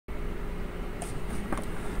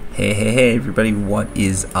Hey everybody, what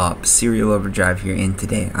is up? Serial Overdrive here, and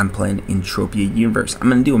today I'm playing Entropia Universe. I'm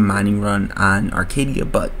going to do a mining run on Arcadia,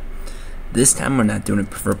 but this time we're not doing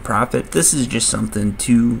it for profit. This is just something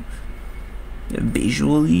to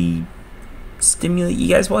visually stimulate you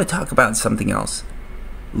guys while I talk about something else.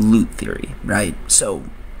 Loot theory, right? So,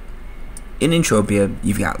 in Entropia,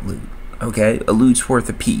 you've got loot. Okay, a loot's worth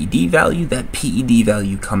a PED value. That PED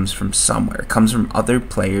value comes from somewhere. It comes from other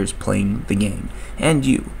players playing the game, and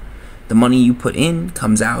you. The money you put in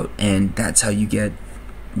comes out, and that's how you get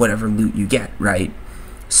whatever loot you get, right?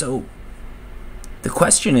 So, the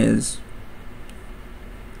question is,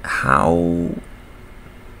 how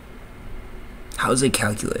is it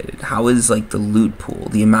calculated? How is, like, the loot pool,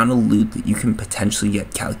 the amount of loot that you can potentially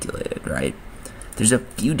get calculated, right? There's a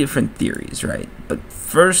few different theories, right? But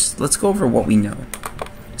first, let's go over what we know.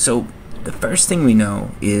 So, the first thing we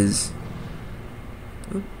know is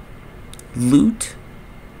loot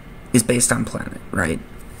is based on planet, right?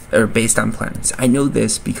 Or based on planets. I know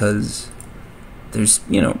this because there's,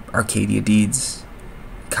 Arcadia deeds,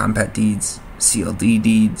 Compat deeds, CLD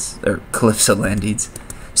deeds, or Calypso land deeds.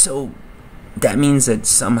 So, that means that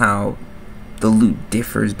somehow the loot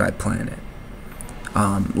differs by planet.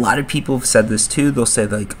 A lot of people have said this too. They'll say,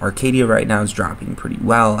 like, Arcadia right now is dropping pretty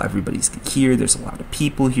well. Everybody's here. There's a lot of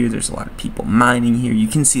people here. There's a lot of people mining here. You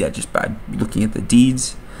can see that just by looking at the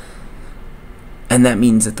deeds. And that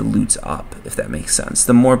means that the loot's up, if that makes sense.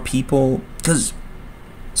 The more people,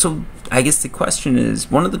 so I guess the question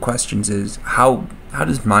is, one of the questions is, how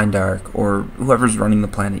does Mindark or whoever's running the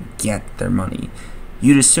planet get their money?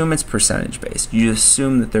 You'd assume it's percentage based. You'd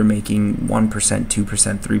assume that they're making 1%,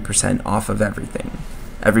 2%, 3% off of everything.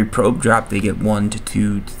 Every probe drop, they get 1 to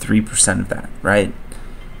 2 to 3% of that, right?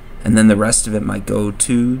 And then the rest of it might go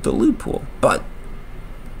to the loot pool. But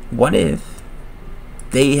what if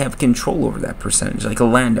they have control over that percentage, like a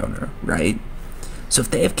landowner, right? So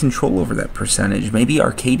if they have control over that percentage, maybe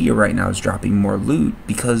Arcadia right now is dropping more loot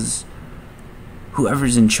because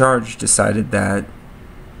whoever's in charge decided that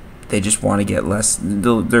they just want to get less.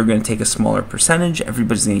 They're going to take a smaller percentage.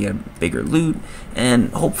 Everybody's going to get a bigger loot, and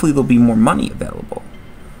hopefully there'll be more money available.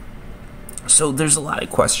 So there's a lot of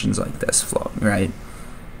questions like this floating, right?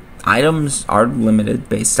 Items are limited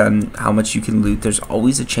based on how much you can loot. There's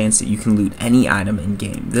always a chance that you can loot any item in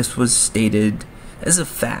game. This was stated as a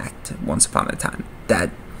fact once upon a time,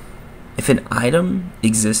 that if an item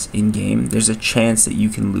exists in game, there's a chance that you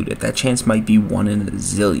can loot it. That chance might be 1 in a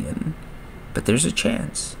zillion, but there's a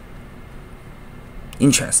chance.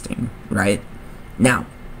 Interesting, right? Now,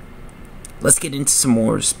 let's get into some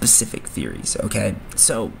more specific theories, okay?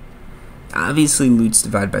 So, obviously loot's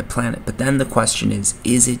divided by planet, but then the question is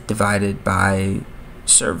it divided by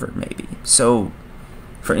server, maybe? So,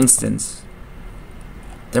 for instance,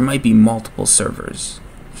 there might be multiple servers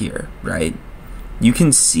here, right? You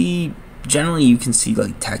can see, generally you can see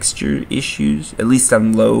like texture issues, at least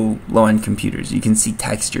on low-end computers. You can see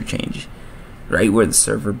texture change right where the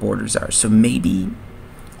server borders are. So maybe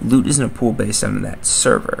loot isn't a pool based on that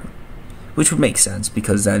server, which would make sense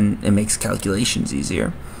because then it makes calculations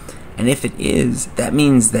easier. And if it is, that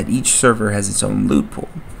means that each server has its own loot pool.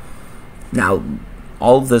 Now,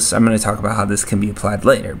 all of this, I'm going to talk about how this can be applied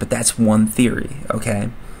later, but that's one theory, okay?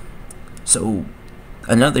 So,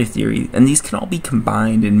 another theory, and these can all be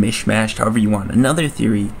combined and mishmashed however you want. Another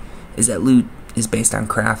theory is that loot is based on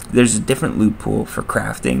craft. There's a different loot pool for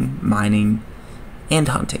crafting, mining, and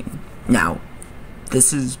hunting. Now,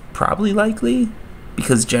 this is probably likely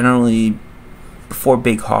because generally before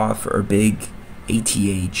Big Hoff or Big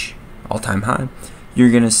ATH, all-time high,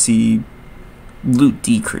 you're going to see loot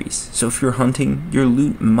decrease. So if you're hunting, your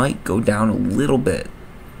loot might go down a little bit,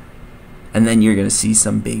 and then you're going to see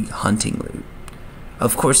some big hunting loot.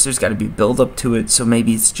 Of course, there's got to be build up to it, so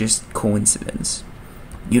maybe it's just coincidence.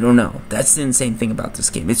 You don't know. That's the insane thing about this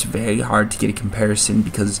game. It's very hard to get a comparison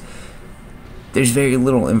because there's very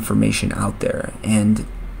little information out there, and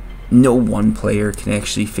no one player can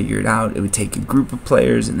actually figure it out. It would take a group of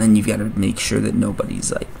players, and then you've got to make sure that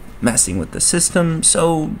nobody's like messing with the system.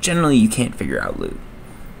 So generally you can't figure out loot,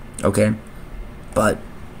 okay? But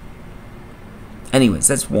anyways,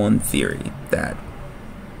 that's one theory, that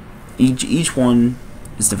each one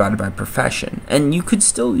is divided by profession, and you could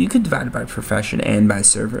divide it by profession and by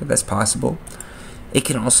server. That's possible. It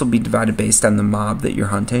can also be divided based on the mob that you're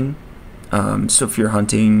hunting. So if you're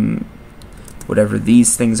hunting whatever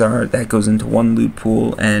these things are, that goes into one loot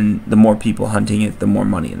pool, and the more people hunting it, the more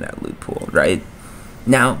money in that loot pool, right?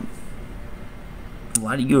 Now, a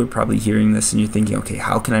lot of you are probably hearing this and you're thinking, okay,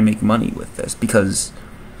 how can I make money with this? Because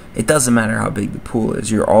it doesn't matter how big the pool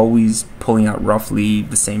is. You're always pulling out roughly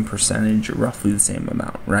the same percentage or roughly the same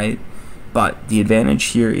amount, right? But the advantage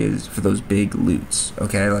here is for those big loots,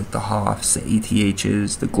 okay? Like the Hoffs, the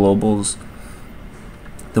ATHs, the Globals.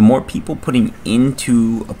 The more people putting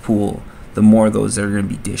into a pool, the more those are going to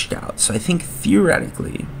be dished out. So I think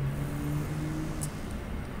theoretically,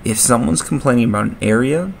 if someone's complaining about an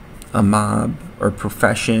area, a mob, or a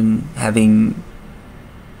profession having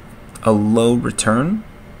a low return,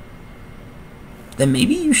 then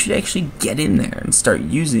maybe you should actually get in there and start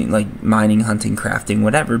using, like, mining, hunting, crafting,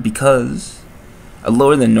 whatever, because a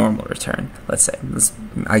lower than normal return, let's say,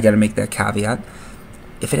 I gotta make that caveat.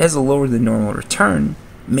 If it has a lower than normal return,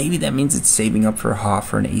 maybe that means it's saving up for a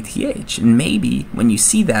Hoff or an ATH. And maybe when you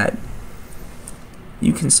see that,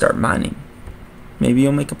 you can start mining. Maybe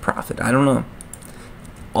you'll make a profit. I don't know.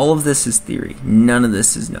 All of this is theory. None of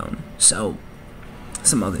this is known. So,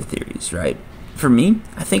 some other theories, right? For me,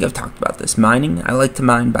 I think I've talked about this. Mining, I like to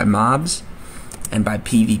mine by mobs and by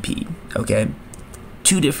PvP, okay?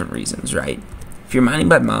 Two different reasons, right? If you're mining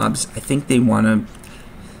by mobs, I think they want to,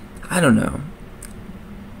 I don't know.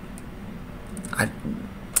 I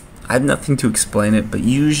have nothing to explain it, but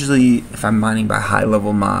usually if I'm mining by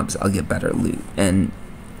high-level mobs, I'll get better loot. And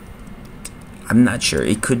I'm not sure.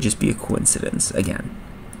 It could just be a coincidence, again,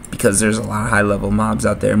 because there's a lot of high-level mobs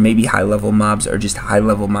out there. Maybe high-level mobs are just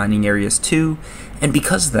high-level mining areas too, and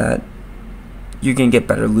because of that, you're going to get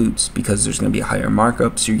better loots because there's going to be a higher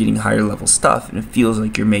markup, so you're getting higher-level stuff, and it feels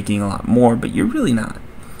like you're making a lot more, but you're really not.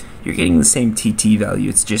 You're getting the same TT value.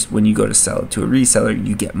 It's just when you go to sell it to a reseller,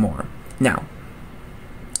 you get more. Now,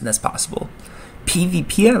 that's possible.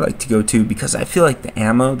 PvP I like to go to because I feel like the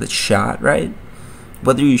ammo that's shot, right?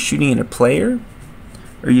 Whether you're shooting at a player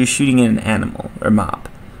or you're shooting at an animal or mob,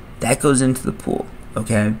 that goes into the pool,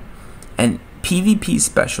 okay? And PvP is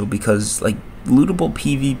special because, like, lootable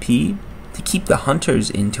PvP, to keep the hunters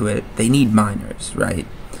into it, they need miners, right?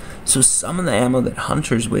 So some of the ammo that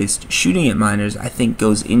hunters waste shooting at miners, I think,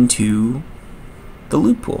 goes into the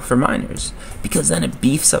loot pool for miners, because then it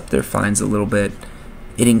beefs up their finds a little bit.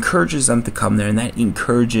 It encourages them to come there, and that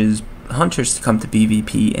encourages hunters to come to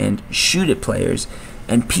PvP and shoot at players.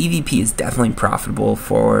 And PvP is definitely profitable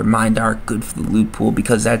for Mindark, good for the loot pool,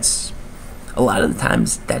 because that's, a lot of the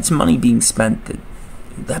times, that's money being spent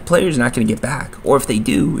that player's not going to get back. Or if they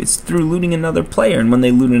do, it's through looting another player, and when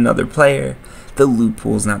they loot another player, the loot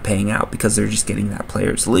pool's not paying out because they're just getting that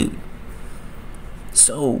player's loot.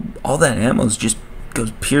 So all that ammo just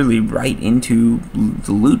goes purely right into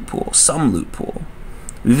the loot pool, some loot pool.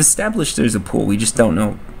 We've established there's a pool, we just don't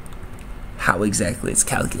know how exactly it's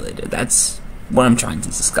calculated. That's what I'm trying to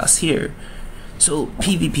discuss here. So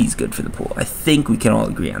PvP is good for the pool. I think we can all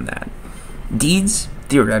agree on that. Deeds,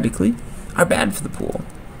 theoretically, are bad for the pool.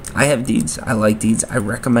 I have deeds, I like deeds, I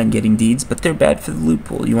recommend getting deeds, but they're bad for the loot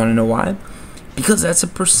pool. You want to know why? Because that's a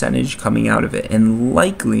percentage coming out of it, and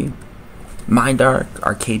likely Mindark,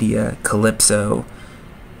 Arcadia, Calypso,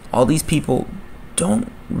 all these people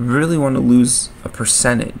don't really want to lose a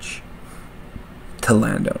percentage to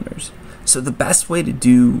landowners. So the best way to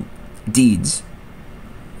do deeds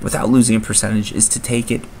without losing a percentage is to take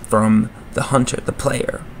it from the hunter, the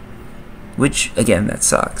player, which, again, that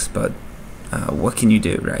sucks, but what can you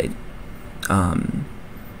do, right?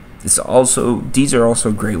 Deeds are also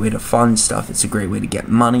a great way to fund stuff. It's a great way to get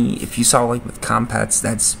money. If you saw, like, with Compets,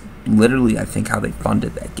 that's literally, I think, how they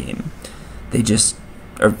funded that game. They just,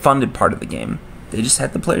 or funded part of the game. They just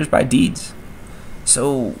had the players buy deeds.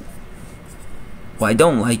 So, well, I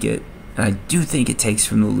don't like it, and I do think it takes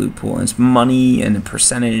from the loot pool, and it's money and a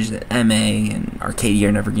percentage that MA and Arcadia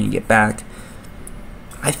are never going to get back.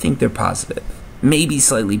 I think they're positive. Maybe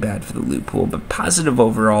slightly bad for the loot pool, but positive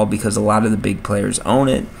overall because a lot of the big players own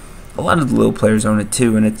it. A lot of the little players own it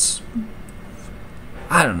too, and it's,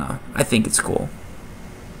 I don't know, I think it's cool.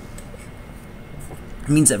 It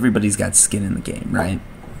means everybody's got skin in the game, right?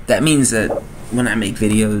 That means that when I make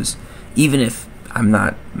videos, even if I'm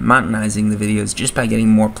not monetizing the videos, just by getting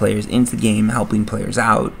more players into the game, helping players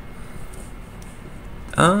out,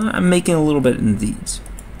 I'm making a little bit in the deeds.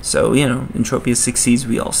 So, you know, Entropia succeeds,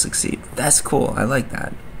 we all succeed. That's cool, I like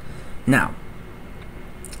that. Now,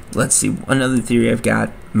 let's see, another theory I've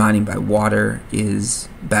got, mining by water is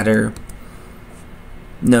better.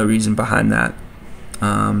 No reason behind that.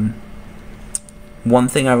 One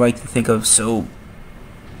thing I like to think of, so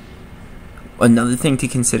another thing to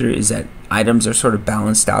consider is that items are sort of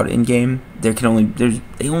balanced out in game. They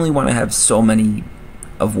only want to have so many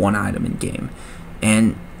of one item in game,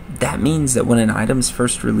 and that means that when an item's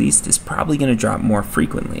first released, it's probably going to drop more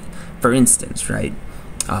frequently. For instance, right,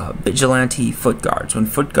 Vigilante foot guards. When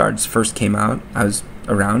foot guards first came out, I was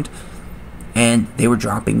around, and they were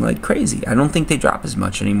dropping like crazy. I don't think they drop as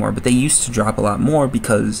much anymore, but they used to drop a lot more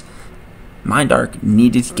because Mindark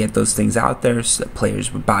needed to get those things out there so that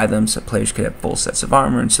players would buy them, so that players could have full sets of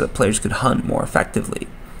armor, and so that players could hunt more effectively.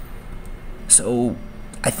 So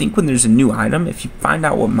I think when there's a new item, if you find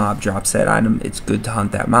out what mob drops that item, it's good to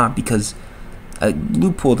hunt that mob, because a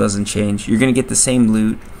loot pool doesn't change. You're going to get the same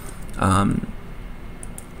loot.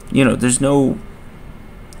 You know, there's no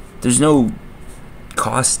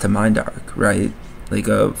cost to Mindark, right? Like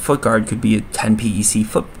a foot guard could be a 10 PEC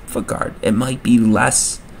foot guard. It might be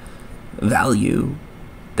less value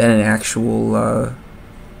than an actual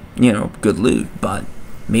you know, good loot, but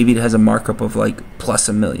maybe it has a markup of like plus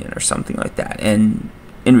 $1 million or something like that, and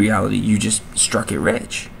in reality you just struck it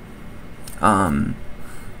rich. I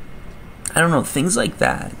don't know, things like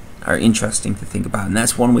that are interesting to think about, and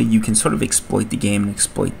that's one way you can sort of exploit the game and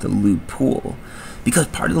exploit the loot pool, because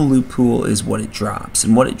part of the loot pool is what it drops,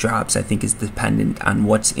 and what it drops I think is dependent on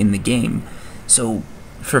what's in the game. So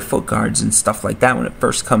for foot guards and stuff like that, when it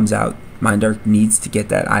first comes out, Mindark needs to get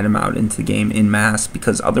that item out into the game in mass,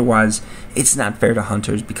 because otherwise it's not fair to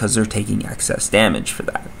hunters because they're taking excess damage for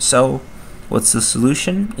that. So what's the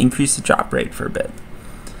solution? Increase the drop rate for a bit.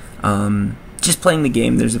 Just playing the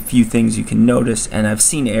game, there's a few things you can notice, and I've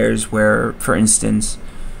seen errors where, for instance,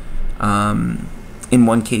 in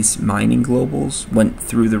one case mining globals went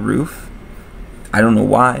through the roof. I don't know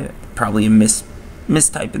why, probably a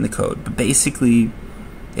mistype in the code, but basically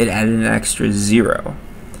it added an extra 0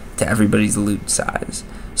 to everybody's loot size.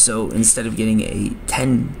 So instead of getting a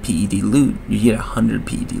 10 PED loot, you get 100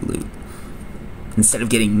 PED loot. Instead of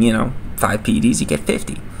getting, you know, 5 PEDs, you get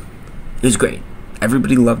 50. It was great.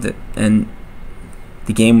 Everybody loved it, and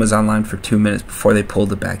the game was online for 2 minutes before they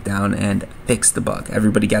pulled it back down and fixed the bug.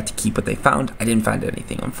 Everybody got to keep what they found. I didn't find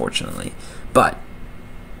anything, unfortunately. But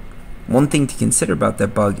one thing to consider about that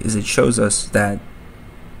bug is it shows us that,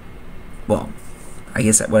 well, I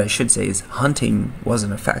guess what I should say is hunting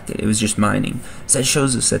wasn't affected. It was just mining. So that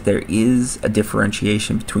shows us that there is a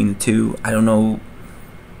differentiation between the two. I don't know.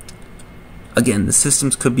 Again, the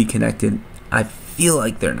systems could be connected. I feel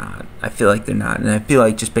like they're not. And I feel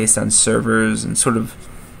like just based on servers and sort of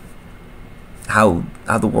how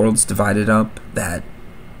the world's divided up, that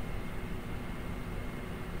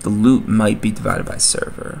the loot might be divided by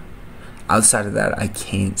server. Outside of that, I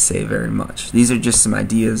can't say very much. These are just some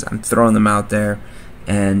ideas. I'm throwing them out there,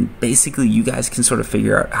 and basically you guys can sort of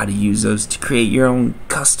figure out how to use those to create your own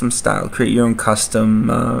custom style, create your own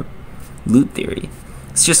custom loot theory.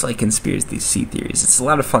 It's just like conspiracy theories. It's a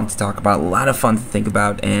lot of fun to talk about, a lot of fun to think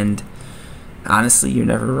about, and honestly, you're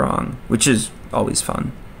never wrong, which is always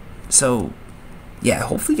fun. So yeah,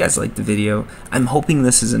 hopefully you guys liked the video. I'm hoping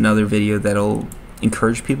this is another video that'll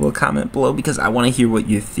encourage people to comment below, because I want to hear what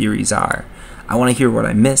your theories are. I want to hear what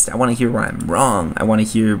I missed. I want to hear why I'm wrong. I want to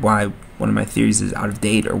hear why one of my theories is out of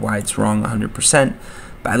date, or why it's wrong 100%.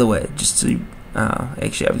 By the way, just to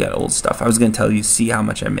actually, I've got old stuff. I was going to tell you, see how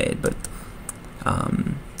much I made, but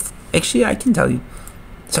actually I can tell you.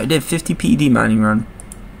 So I did 50 PED mining run,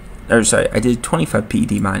 or sorry, I did 25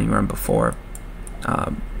 PED mining run before.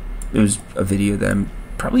 It was a video that I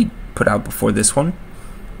probably put out before this one.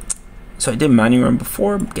 So I did mining run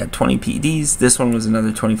before, got 20 PEDs. This one was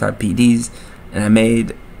another 25 PEDs, and I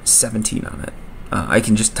made 17 on it. I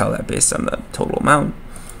can just tell that based on the total amount.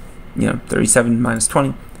 You know, 37 minus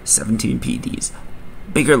 20, 17 PEDs.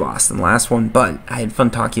 Bigger loss than the last one, but I had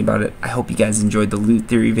fun talking about it. I hope you guys enjoyed the loot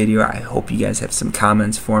theory video. I hope you guys have some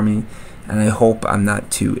comments for me, and I hope I'm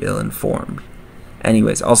not too ill-informed.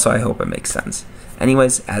 Anyways, also I hope it makes sense.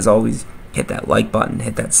 Anyways, as always, hit that like button,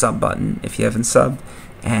 hit that sub button if you haven't subbed,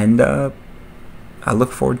 and I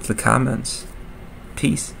look forward to the comments.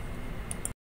 Peace.